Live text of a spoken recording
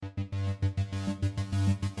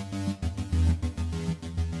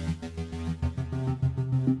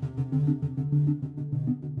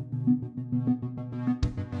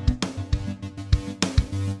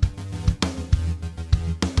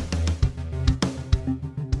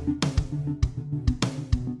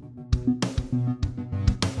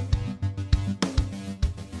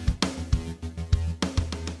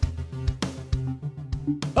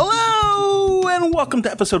and welcome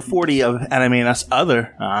to episode 40 of Anime and Us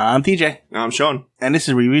Other. I'm TJ. I'm Shawn. And this is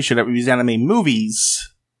a review show that reviews anime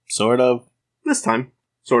movies. Sort of. This time.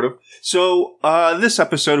 Sort of. So, this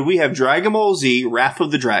episode we have Dragon Ball Z, Wrath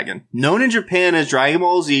of the Dragon. Known in Japan as Dragon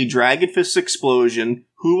Ball Z, Dragon Fist Explosion,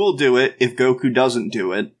 Who Will Do It If Goku Doesn't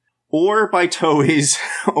Do It? Or by Toei's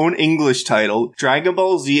own English title, Dragon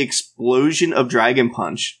Ball Z Explosion of Dragon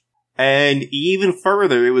Punch. And even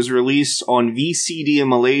further, it was released on VCD in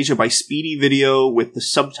Malaysia by Speedy Video with the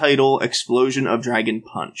subtitle Explosion of Dragon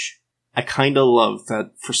Punch. I kinda love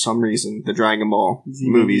that, for some reason, the Dragon Ball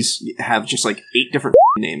movies have just like 8 different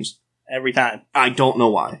names. Every time. I don't know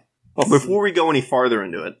why. Well, before we go any farther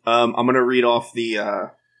into it, I'm gonna read off the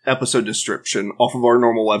episode description off of our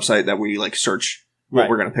normal website that we like search what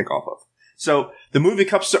we're gonna pick off of. So, the movie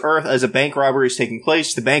comes to Earth as a bank robbery is taking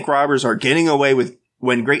place. The bank robbers are getting away with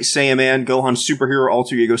when Great Saiyaman, Gohan's superhero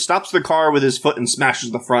alter ego, stops the car with his foot and smashes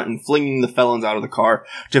the front and flinging the felons out of the car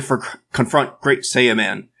to confront Great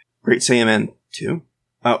Saiyaman. Great Saiyaman 2?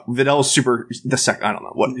 Vidal's the second, I don't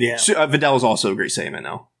know. What? Yeah. Vidal is also a Great Saiyaman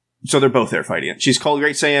now. So they're both there fighting it. She's called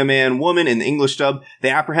Great Saiyaman Woman in the English dub. They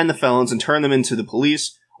apprehend the felons and turn them into the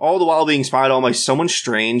police, all the while being spied on by someone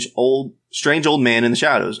strange old man in the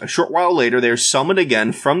shadows. A short while later, they are summoned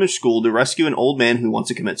again from their school to rescue an old man who wants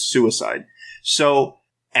to commit suicide. So,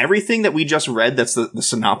 everything that we just read, that's the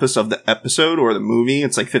synopsis of the episode or the movie,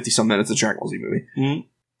 it's like 50-some minutes of Dragon Ball Z movie,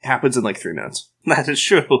 happens in like 3 minutes. That is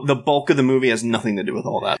true. The bulk of the movie has nothing to do with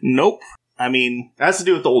all that. Nope. I mean... It has to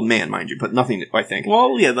do with the old man, mind you, but nothing, I think.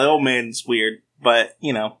 Well, yeah, the old man's weird, but,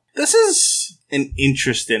 you know, this is an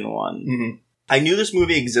interesting one. Mm-hmm. I knew this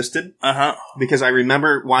movie existed. Uh-huh. Because I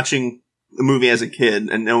remember watching the movie as a kid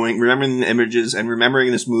and remembering the images and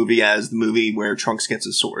remembering this movie as the movie where Trunks gets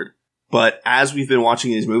his sword. But as we've been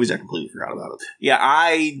watching these movies, I completely forgot about it. Yeah,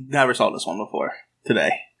 I never saw this one before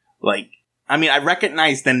today. Like, I mean, I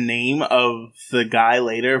recognized the name of the guy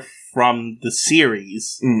later from the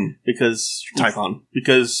series because Typhon.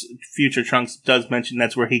 Because Future Trunks does mention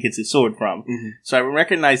that's where he gets his sword from. Mm-hmm. So I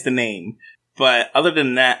recognized the name, but other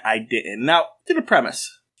than that, I didn't. Now, to the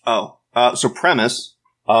premise. So premise.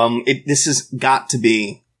 This has got to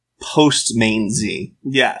be post Main Z.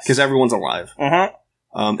 Yes, because everyone's alive. Uh-huh.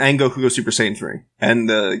 And Goku goes Super Saiyan 3. And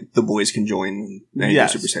the boys can join and go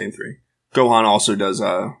Super Saiyan 3. Gohan also does,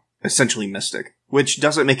 essentially Mystic. Which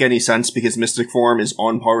doesn't make any sense because Mystic form is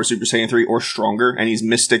on par with Super Saiyan 3 or stronger. And he's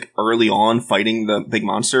Mystic early on fighting the big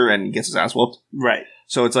monster and he gets his ass whooped. Right.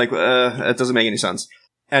 So it's like, it doesn't make any sense.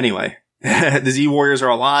 Anyway. The Z Warriors are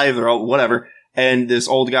alive. They're all, whatever. And this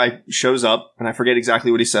old guy shows up and I forget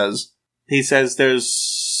exactly what he says. He says there's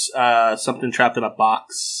something trapped in a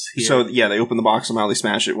box here. So, yeah, they open the box, somehow they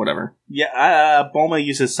smash it, whatever. Yeah, Bulma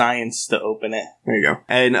uses science to open it. There you go.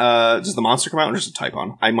 And, does the monster come out or just a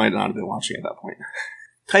Typhon? I might not have been watching at that point.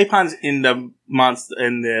 Typhon's in the monster,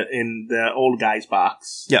 in the old guy's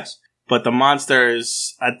box. Yes. But the monster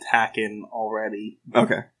is attacking already.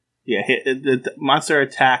 Okay. Yeah, the monster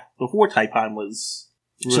attacked before Typhon was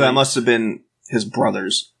released. So that must have been his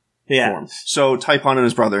brother's form. So Typhon and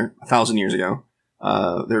his brother, 1,000 years ago,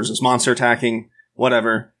 there's this monster attacking,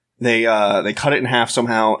 whatever. They cut it in half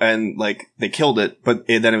somehow and, like, they killed it, but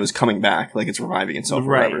then it was coming back, like it's reviving itself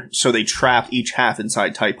or whatever. So they trapped each half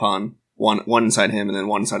inside Typhon, one inside him and then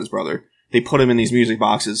one inside his brother. They put him in these music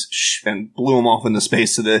boxes and blew him off into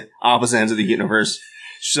space to the opposite ends of the universe.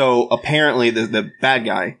 So apparently the bad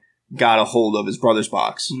guy got a hold of his brother's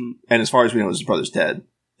box. And as far as we know, his brother's dead.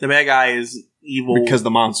 The bad guy is evil. Because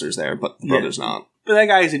the monster's there, but the brother's not. But that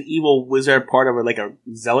guy is an evil wizard, part of a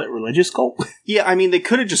zealot religious cult. Yeah, I mean, they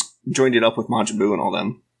could have just joined it up with Majin Buu and all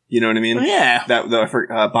them. You know what I mean? Yeah.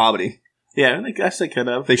 Bobbity. Yeah, I guess they could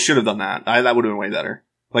have. They should have done that. That would have been way better.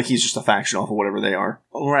 Like, he's just a faction off of whatever they are.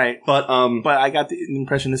 Right. But I got the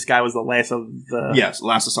impression this guy was the last of the... Yes,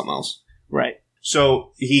 last of something else. Right.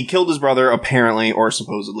 So, he killed his brother, apparently, or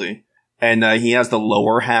supposedly. And he has the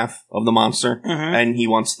lower half of the monster. Mm-hmm. And he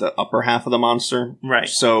wants the upper half of the monster. Right.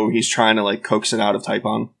 So, he's trying to, like, coax it out of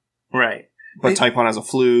Typhon. Right. But Typhon has a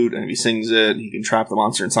flute, and if he sings it, he can trap the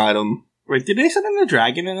monster inside him. Right. Did they summon the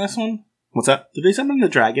dragon in this one? What's that? Did they summon the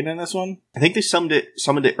dragon in this one? I think they summoned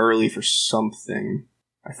it early for something.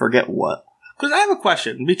 I forget what. Because I have a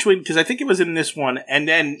question because I think it was in this one and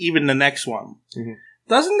then even the next one. Mm-hmm.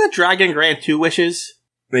 Doesn't the dragon grant 2 wishes?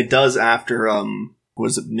 It does after,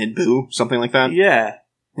 was it Mid-Boo? Something like that? Yeah.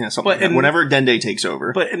 Yeah, something like that. Whenever Dende takes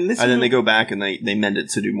over. But in this and then they go back and they mend it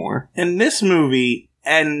to do more. In this movie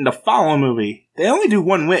and the following movie, they only do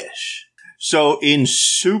 1 wish. So in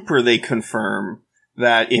Super, they confirm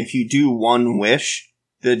that if you do 1 wish,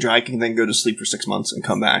 the dragon can then go to sleep for 6 months and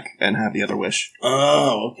come back and have the other wish.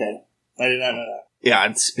 Oh, okay. I did not know that. Yeah,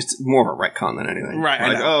 it's more of a retcon than anything. Right,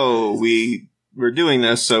 Like, oh, we're doing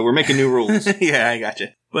this, so we're making new rules. Yeah, I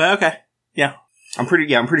gotcha. Well, okay. Yeah. I'm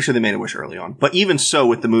pretty sure they made a wish early on. But even so,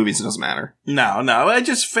 with the movies, it doesn't matter. No. I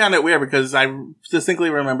just found it weird because I distinctly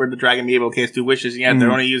remember the dragon being able to cast 2 wishes, and yet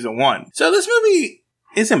they're only using 1. So this movie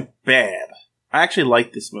isn't bad. I actually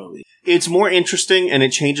like this movie. It's more interesting, and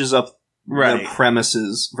it changes up the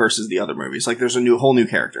premises versus the other movies. Like, there's a whole new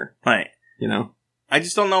character. Right. You know? I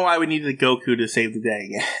just don't know why we needed Goku to save the day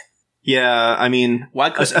again. Yeah, I mean,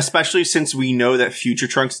 especially since we know that Future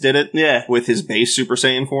Trunks did it. Yeah. With his base Super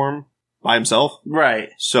Saiyan form. By himself? Right.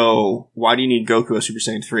 So, why do you need Goku as Super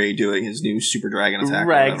Saiyan 3 doing his new Super Dragon attack?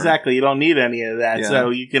 Right, exactly. You don't need any of that. Yeah. So,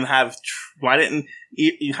 you can have... why didn't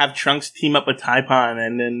you have Trunks team up with Taipon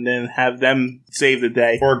and then have them save the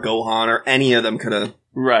day? Or Gohan, or any of them could have...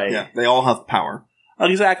 Right. Yeah, they all have power.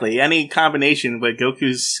 Exactly. Any combination, but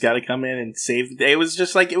Goku's got to come in and save the day. It was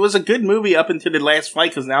just like, it was a good movie up until the last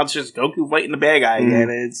fight, because now it's just Goku fighting the bad guy again.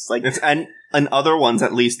 And it's like... And other ones,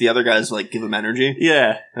 at least, the other guys, like, give him energy.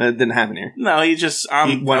 Yeah. And it didn't happen here. No, he just...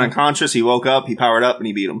 he went unconscious, he woke up, he powered up, and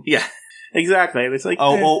he beat him. Yeah. Exactly. And it's like...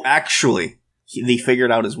 Actually, they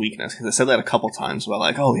figured out his weakness. Because I said that a couple times about,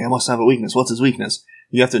 like, oh, he must have a weakness. What's his weakness?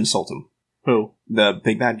 You have to insult him. Who? The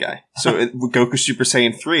big bad guy. So Goku Super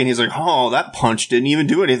Saiyan 3, and he's like, oh, that punch didn't even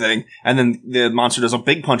do anything. And then the monster does a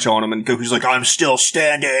big punch on him, and Goku's like, I'm still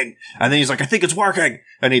standing. And then he's like, I think it's working.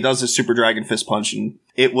 And he does his Super Dragon Fist punch, and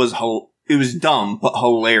it was dumb, but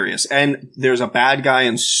hilarious. And there's a bad guy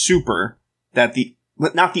in Super that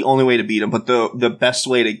not the only way to beat him, but the best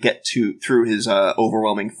way to get through his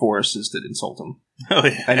overwhelming force is to insult him. Oh,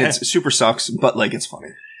 yeah. And it's Super sucks, but, like, it's funny.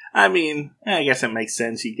 I mean, I guess it makes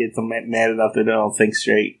sense. You get them mad enough that they don't think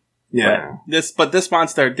straight. Yeah. But this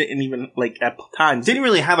monster didn't even, like, at times... Didn't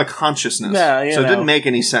really have a consciousness. No, so it didn't make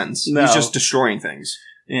any sense. No. He was just destroying things.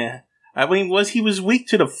 Yeah. I mean, he was weak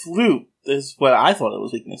to the flute, is what I thought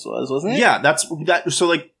his weakness was, wasn't it? Yeah, that. So,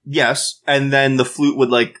 like, yes. And then the flute would,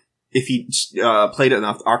 like, if he played it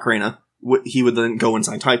enough, Ocarina, he would then go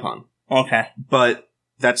inside Taipon. Okay. But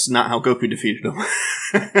that's not how Goku defeated him.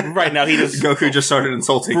 Right now, Goku just started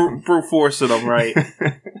insulting brute forcing him, right?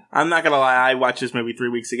 I'm not gonna lie, I watched this movie 3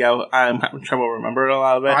 weeks ago. I'm having trouble remembering a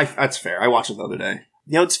lot of it. That's fair. I watched it the other day.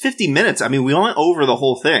 You know, it's 50 minutes. I mean, we went over the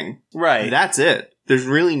whole thing. Right. That's it. There's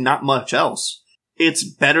really not much else. It's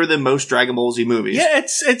better than most Dragon Ball Z movies. Yeah,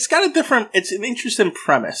 it's got it's an interesting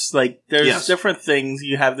premise. Like, there's different things.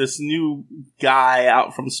 You have this new guy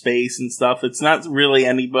out from space and stuff. It's not really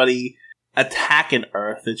anybody attacking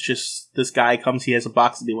Earth. It's just this guy comes, he has a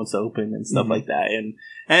box that he wants to open and stuff like that. And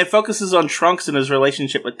it focuses on Trunks and his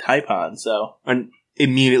relationship with Taipon, so. And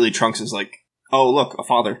immediately Trunks is like, oh, look, a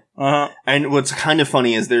father. Uh-huh. And what's kind of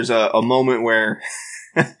funny is there's a moment where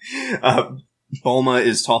Bulma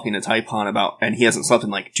is talking to Taipon about, and he hasn't slept in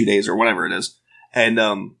like 2 days or whatever it is. And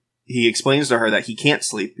he explains to her that he can't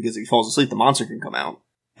sleep because if he falls asleep, the monster can come out.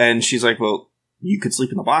 And she's like, well, you could sleep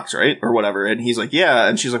in the box, right? Or whatever. And he's like, yeah.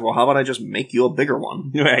 And she's like, well, how about I just make you a bigger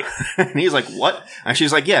one? Right. And he's like, what? And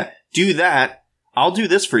she's like, yeah, do that. I'll do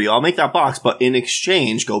this for you. I'll make that box, but in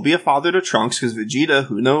exchange, go be a father to Trunks, because Vegeta,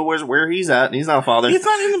 who knows where he's at, and he's not a father. He's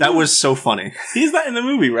not in the movie. That was so funny. He's not in the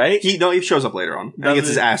movie, right? He shows up later on. He gets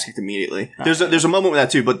his ass kicked immediately. There's a moment with that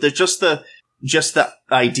too, but there's just the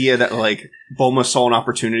idea that, like, Bulma saw an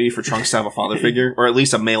opportunity for Trunks to have a father figure, or at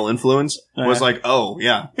least a male influence, was like, oh,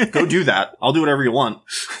 yeah, go do that. I'll do whatever you want.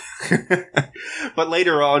 But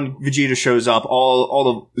later on, Vegeta shows up,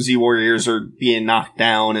 all the Z Warriors are being knocked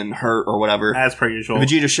down and hurt or whatever. As per usual.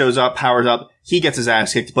 Vegeta shows up, powers up, he gets his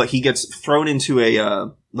ass kicked, but he gets thrown into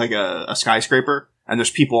a skyscraper, and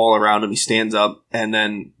there's people all around him, he stands up, and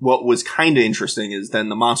then what was kind of interesting is then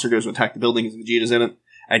the monster goes to attack the building because Vegeta's in it,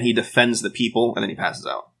 and he defends the people, and then he passes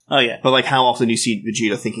out. Oh, yeah. But, like, how often do you see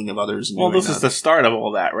Vegeta thinking of others? Well, this is the start of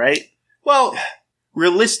all that, right? Well,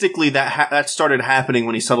 realistically, that started happening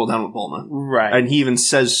when he settled down with Bulma. Right. And he even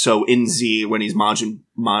says so in Z when he's Majin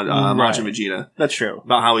Vegeta. That's true.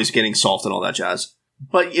 About how he's getting soft and all that jazz.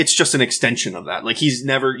 But it's just an extension of that. Like, you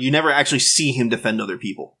never actually see him defend other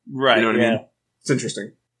people. Right, you know what I mean? It's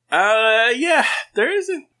interesting. Yeah, there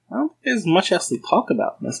isn't... I don't think there's much else to talk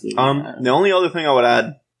about in this movie. The only other thing I would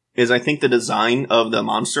add is I think the design of the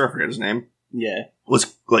monster, I forget his name,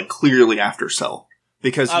 was like clearly after Cell.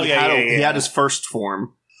 Because he had his first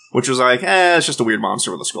form, which was like, it's just a weird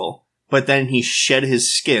monster with a skull. But then he shed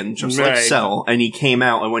his skin, just like Cell, and he came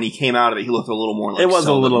out, and when he came out of it, he looked a little more like Cell. It was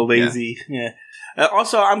a little lazy,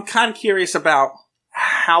 also, I'm kind of curious about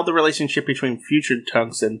how the relationship between Future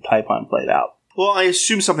Trunks and Taipon played out. Well, I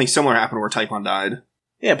assume something similar happened where Taipon died.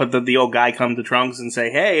 Yeah, but the old guy come to Trunks and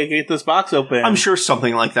say, hey, get this box open. I'm sure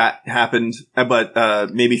something like that happened,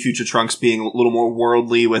 but maybe future Trunks being a little more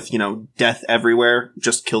worldly with, death everywhere,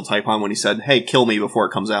 just killed Typhon when he said, hey, kill me before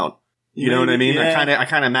it comes out. You know what I mean? Yeah. I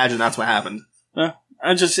kind of imagine that's what happened.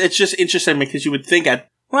 It's just interesting because you would think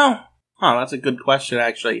that's a good question,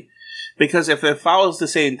 actually. Because if it follows the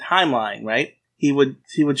same timeline, right, he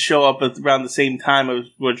would show up around the same time as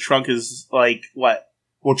where Trunks is, like, what?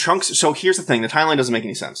 Well, Trunks... So here's the thing. The timeline doesn't make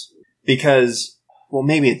any sense. Because... Well,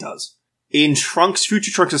 maybe it does. In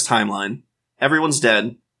future Trunks' timeline, everyone's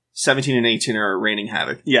dead. 17 and 18 are reigning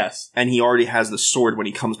havoc. Yes. And he already has the sword when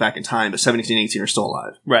he comes back in time, but 17 and 18 are still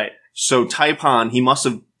alive. Right. So Typhon, he must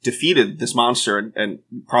have defeated this monster and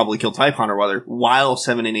probably killed Typhon or whatever while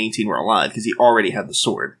 7 and 18 were alive, because he already had the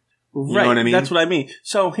sword. You know what I mean? That's what I mean.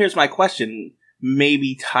 So here's my question.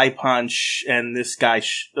 Maybe Typhon and this guy,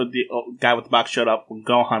 the guy with the box, showed up when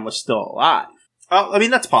Gohan was still alive. Oh, I mean,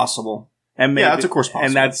 that's possible. And maybe, yeah, that's of course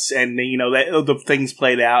possible. And the things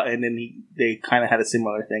played out, and then they kind of had a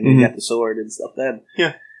similar thing. Mm-hmm. He got the sword and stuff then.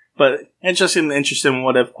 Yeah. But it's just an interesting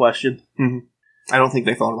what-if question. Mm-hmm. I don't think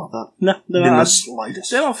they thought about that. No, in the slightest.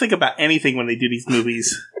 They don't think about anything when they do these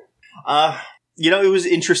movies. It was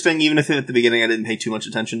interesting, even if at the beginning I didn't pay too much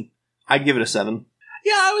attention. I'd give it a 7.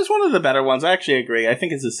 Yeah, it was one of the better ones. I actually agree. I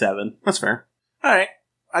think it's a 7. That's fair. All right.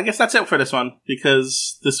 I guess that's it for this one,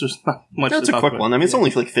 because this was not much. That's a quick one. I mean, it's only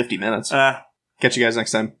for like 50 minutes. Catch you guys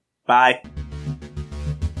next time. Bye.